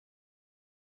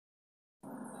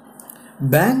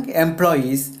Bank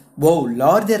employees vow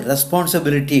larger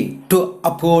responsibility to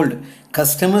uphold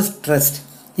customers' trust,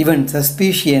 even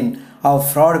suspicion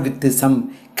of fraud with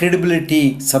some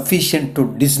credibility sufficient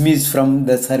to dismiss from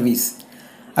the service,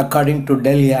 according to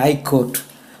Delhi High Court.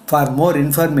 For more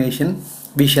information,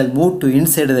 we shall move to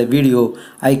inside the video.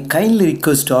 I kindly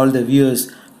request all the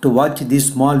viewers to watch this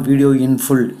small video in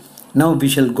full. Now we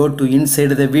shall go to inside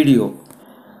the video.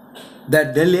 The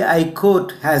Delhi High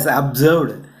Court has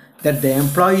observed that the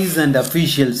employees and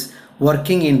officials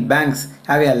working in banks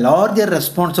have a larger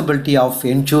responsibility of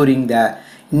ensuring the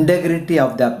integrity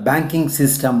of the banking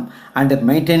system and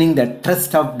maintaining the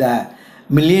trust of the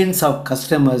millions of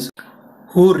customers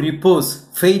who repose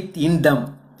faith in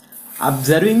them.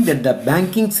 Observing that the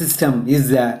banking system is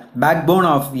the backbone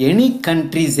of any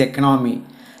country's economy,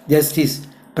 Justice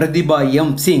Pratibha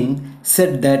M. Singh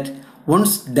said that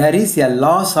once there is a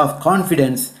loss of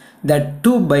confidence that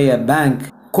too by a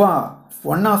bank, qua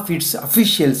one of its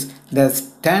officials, the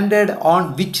standard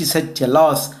on which such a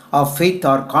loss of faith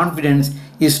or confidence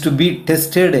is to be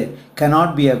tested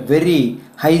cannot be a very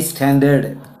high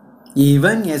standard.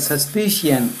 Even a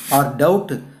suspicion or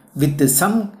doubt with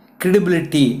some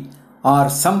credibility or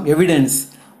some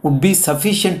evidence would be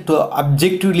sufficient to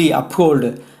objectively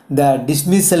uphold the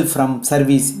dismissal from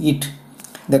service.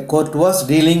 The court was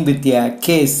dealing with a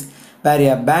case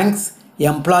where a bank's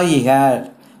employee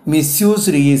had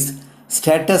misused his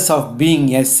status of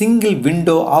being a single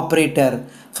window operator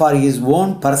for his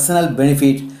own personal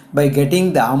benefit by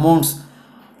getting the amounts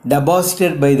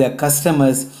deposited by the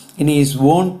customers in his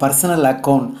own personal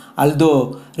account,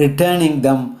 although returning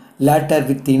them later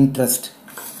with interest.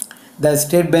 The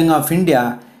State Bank of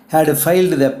India had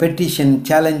filed the petition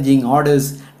challenging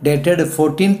orders dated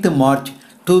 14th March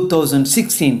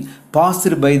 2016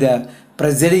 passed by the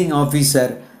presiding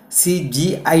officer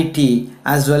CGIT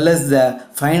as well as the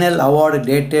final award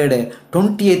dated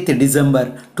 20th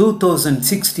December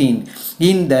 2016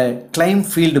 in the claim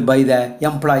filed by the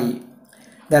employee.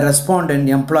 The respondent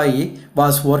employee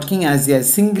was working as a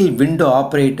single window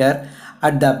operator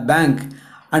at the bank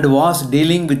and was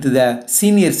dealing with the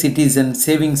senior citizen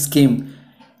savings scheme.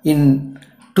 In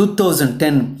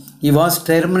 2010, he was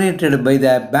terminated by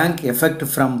the bank effect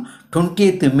from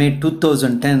 20th May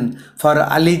 2010 for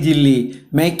allegedly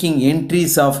making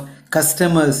entries of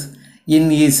customers in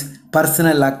his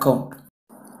personal account.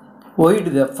 While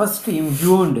the first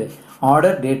impugned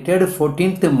order dated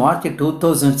 14th March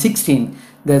 2016,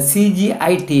 the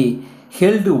CGIT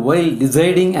held while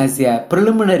deciding as a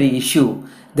preliminary issue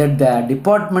that the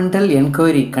departmental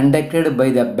inquiry conducted by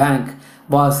the bank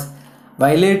was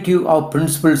violative of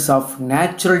principles of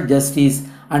natural justice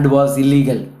and was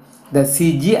illegal. The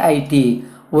CGIT,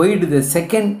 void the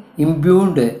second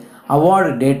impugned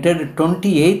award dated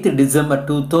 28th December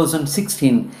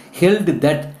 2016, held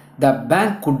that the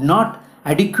bank could not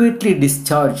adequately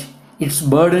discharge its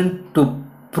burden to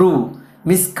prove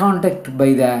misconduct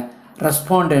by the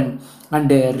respondent and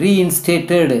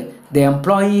reinstated the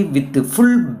employee with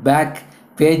full back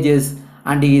wages,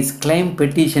 and his claim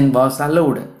petition was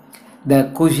allowed.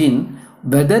 The question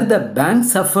whether the bank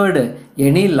suffered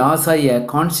any loss as a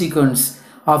consequence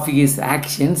of his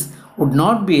actions would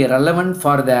not be relevant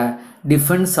for the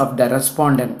defense of the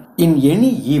respondent. In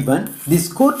any event,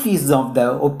 this court is of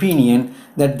the opinion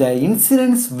that the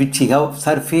incidents which have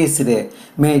surfaced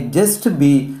may just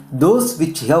be those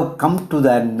which have come to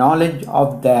the knowledge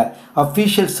of the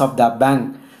officials of the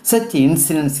bank. Such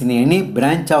incidents in any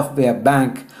branch of a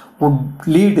bank would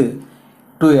lead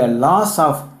to a loss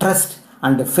of trust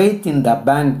and faith in the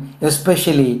bank,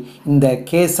 especially in the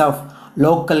case of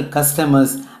local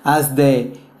customers, as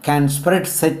they can spread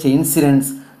such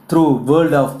incidents through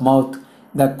word of mouth,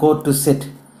 the court said.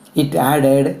 It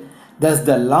added, thus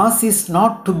the loss is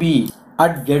not to be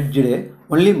adjudged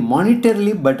only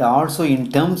monetarily but also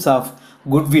in terms of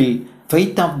goodwill,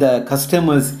 faith of the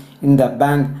customers in the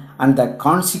bank, and the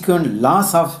consequent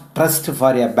loss of trust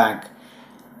for a bank.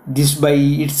 This by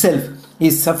itself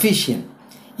is sufficient.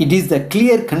 It is the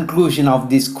clear conclusion of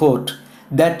this court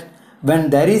that when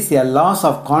there is a loss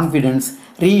of confidence,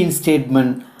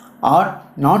 reinstatement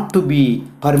ought not to be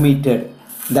permitted.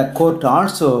 The court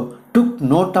also took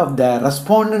note of the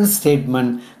respondent's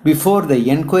statement before the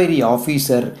inquiry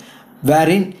officer,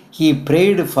 wherein he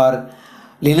prayed for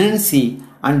leniency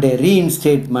and a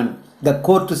reinstatement. The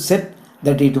court said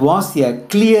that it was a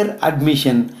clear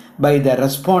admission by the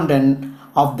respondent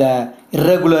of the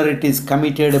irregularities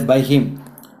committed by him.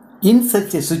 In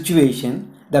such a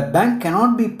situation, the bank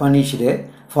cannot be punished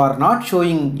for not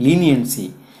showing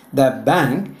leniency. The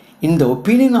bank, in the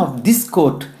opinion of this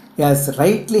court, has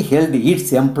rightly held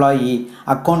its employee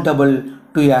accountable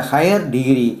to a higher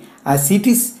degree as it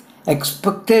is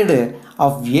expected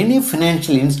of any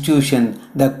financial institution,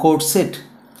 the court said.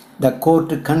 The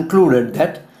court concluded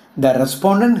that the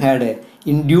respondent had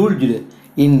indulged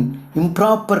in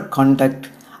improper conduct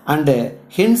and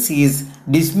hence his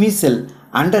dismissal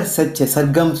under such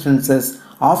circumstances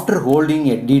after holding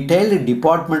a detailed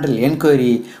departmental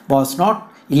inquiry was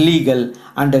not illegal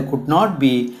and could not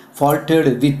be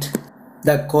faulted with.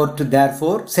 The court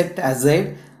therefore set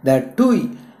aside the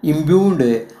two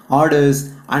impugned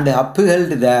orders and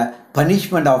upheld the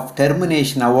punishment of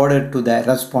termination awarded to the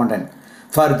respondent.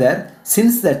 Further,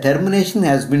 since the termination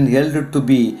has been held to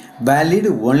be valid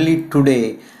only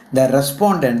today, the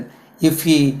respondent, if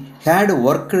he had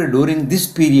worked during this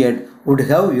period, would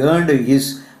have earned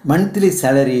his monthly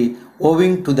salary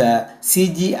owing to the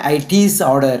CGIT's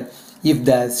order if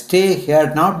the stay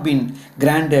had not been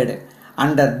granted.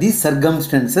 Under these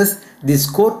circumstances, this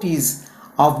court is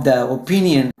of the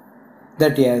opinion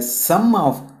that a sum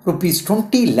of rupees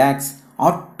 20 lakhs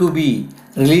ought to be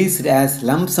released as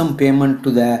lump sum payment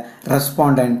to the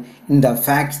respondent in the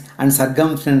facts and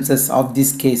circumstances of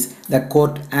this case, the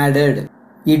court added.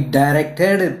 It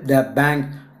directed the bank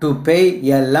to pay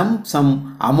a lump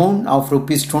sum amount of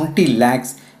rupees 20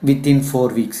 lakhs within 4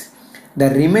 weeks. The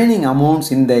remaining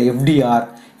amounts in the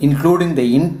FDR, including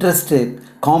the interest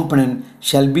component,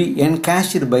 shall be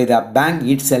encashed by the bank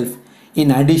itself.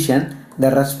 In addition, the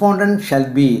respondent shall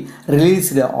be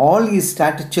released all his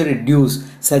statutory dues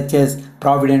such as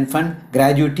provident fund,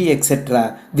 gratuity,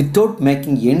 etc. without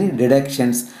making any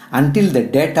deductions until the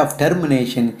date of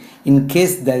termination in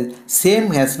case the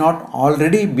same has not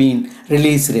already been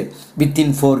released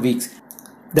within 4 weeks.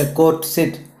 The court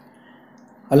said.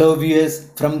 Hello viewers,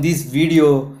 from this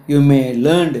video you may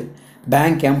learn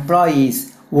bank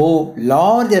employees owe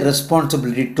larger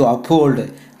responsibility to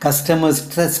uphold customers'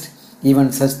 trust,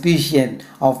 even suspicion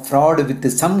of fraud with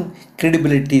some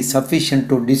credibility sufficient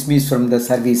to dismiss from the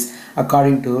service,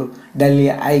 according to Delhi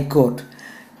High Court.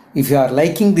 If you are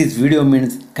liking this video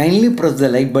means kindly press the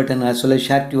like button as well as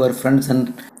share to your friends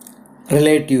and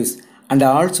relatives. And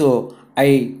also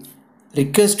I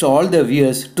request all the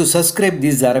viewers to subscribe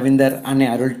this Aravindar and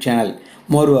Arul channel.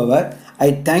 Moreover,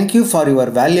 I thank you for your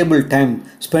valuable time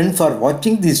spent for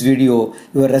watching this video.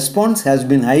 Your response has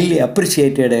been highly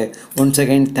appreciated. Once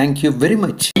again, thank you very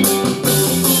much.